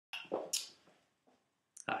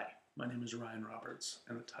Hi, my name is Ryan Roberts,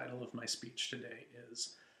 and the title of my speech today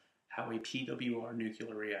is How a PWR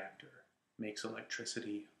Nuclear Reactor Makes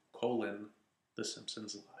Electricity, the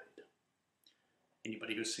Simpsons Lied.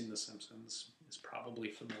 Anybody who's seen The Simpsons is probably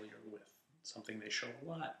familiar with something they show a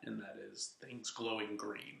lot, and that is things glowing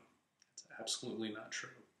green. It's absolutely not true,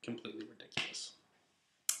 completely ridiculous.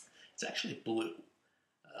 It's actually blue.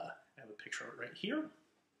 I have a picture of it right here.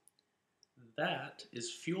 That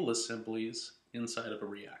is fuel assemblies inside of a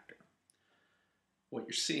reactor. What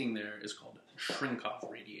you're seeing there is called shrink-off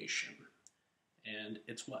radiation. And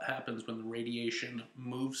it's what happens when the radiation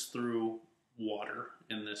moves through water,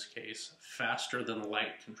 in this case, faster than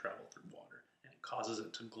light can travel through water, and it causes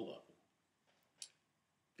it to glow.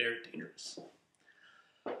 Very dangerous.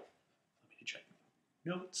 Let me check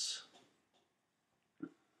my notes.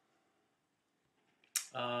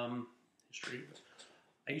 History.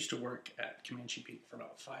 I used to work at Comanche Peak for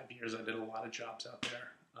about 5 years. I did a lot of jobs out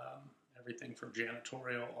there. Everything from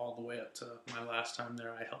janitorial all the way up to my last time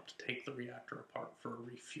there. I helped take the reactor apart for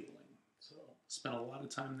refueling. So spent a lot of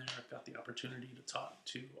time there. I've got the opportunity to talk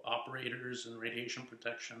to operators and radiation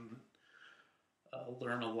protection,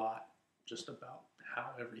 learn a lot just about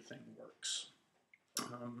how everything works.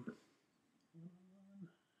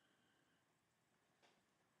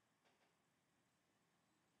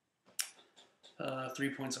 3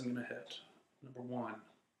 points I'm going to hit. Number one,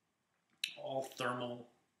 all thermal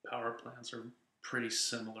power plants are pretty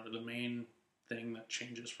similar. The main thing that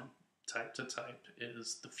changes from type to type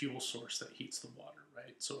is the fuel source that heats the water,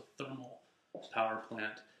 right? So a thermal power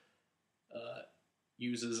plant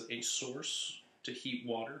uses a source to heat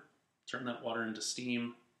water, turn that water into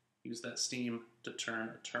steam, use that steam to turn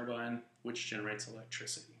a turbine, which generates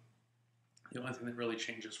electricity. The only thing that really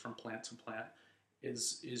changes from plant to plant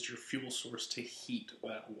is your fuel source to heat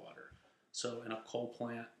that water. So in a coal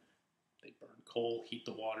plant, they burn coal, heat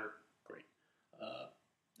the water, great.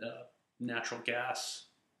 Natural gas,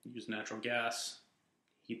 use natural gas,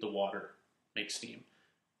 heat the water, make steam.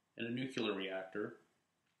 In a nuclear reactor,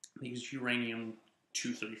 they use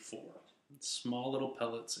uranium-234. Small little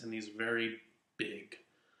pellets in these very big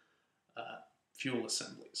fuel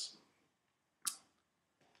assemblies.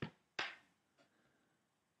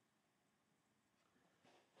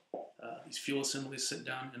 These fuel assemblies sit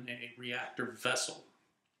down in a reactor vessel.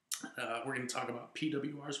 We're going to talk about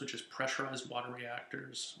PWRs, which is pressurized water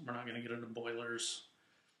reactors. We're not going to get into boilers.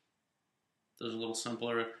 Those are a little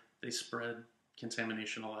simpler. They spread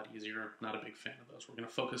contamination a lot easier. Not a big fan of those. We're going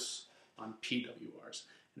to focus on PWRs.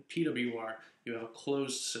 In PWR, you have a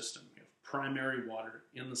closed system. You have primary water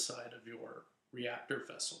inside of your reactor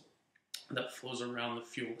vessel that flows around the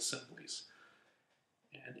fuel assemblies.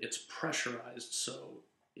 And it's pressurized, so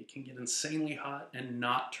it can get insanely hot and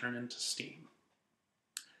not turn into steam.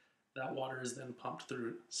 That water is then pumped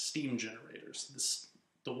through steam generators.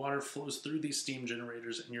 The water flows through these steam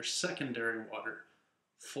generators, and your secondary water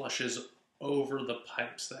flushes over the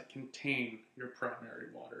pipes that contain your primary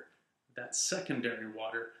water. That secondary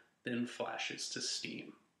water then flashes to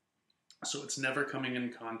steam. So it's never coming in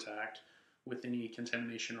contact with any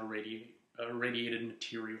contamination or radiated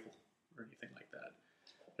material or anything like that.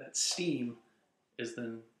 That steam is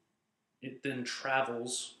then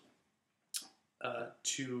travels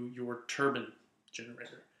to your turbine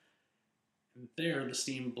generator. And there, the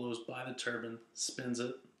steam blows by the turbine, spins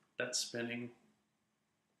it. That spinning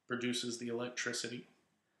produces the electricity.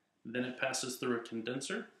 Then it passes through a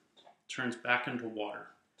condenser, turns back into water,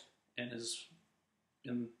 and is,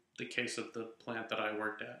 in the case of the plant that I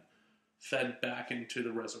worked at, fed back into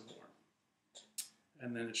the reservoir.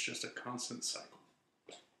 And then it's just a constant cycle.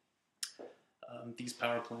 These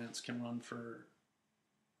power plants can run for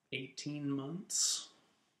 18 months,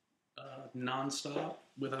 non-stop,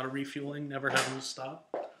 without a refueling, never having to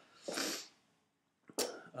stop.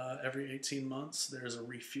 Every 18 months, there's a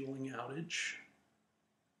refueling outage.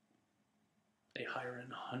 They hire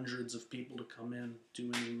in hundreds of people to come in,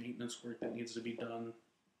 do any maintenance work that needs to be done.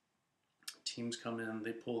 Teams come in,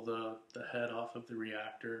 they pull the head off of the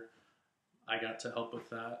reactor. I got to help with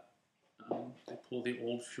that. They pull the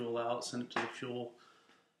old fuel out, send it to the fuel,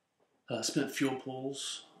 spent fuel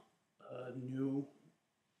pools. New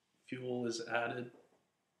fuel is added.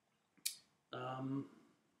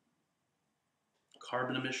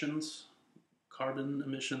 Carbon emissions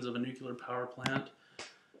of a nuclear power plant,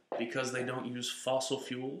 because they don't use fossil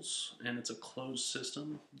fuels and it's a closed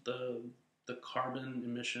system, the carbon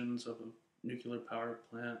emissions of a nuclear power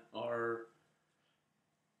plant are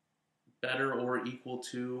better or equal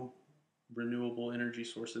to renewable energy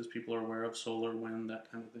sources people are aware of, solar, wind, that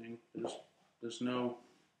kind of thing. There's no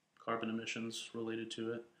carbon emissions related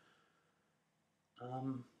to it.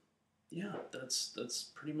 Yeah,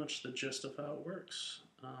 that's pretty much the gist of how it works.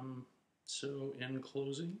 So in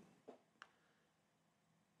closing,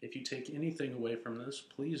 if you take anything away from this,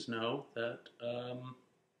 please know that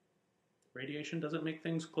radiation doesn't make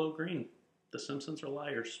things glow green. The Simpsons are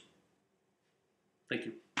liars. Thank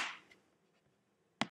you.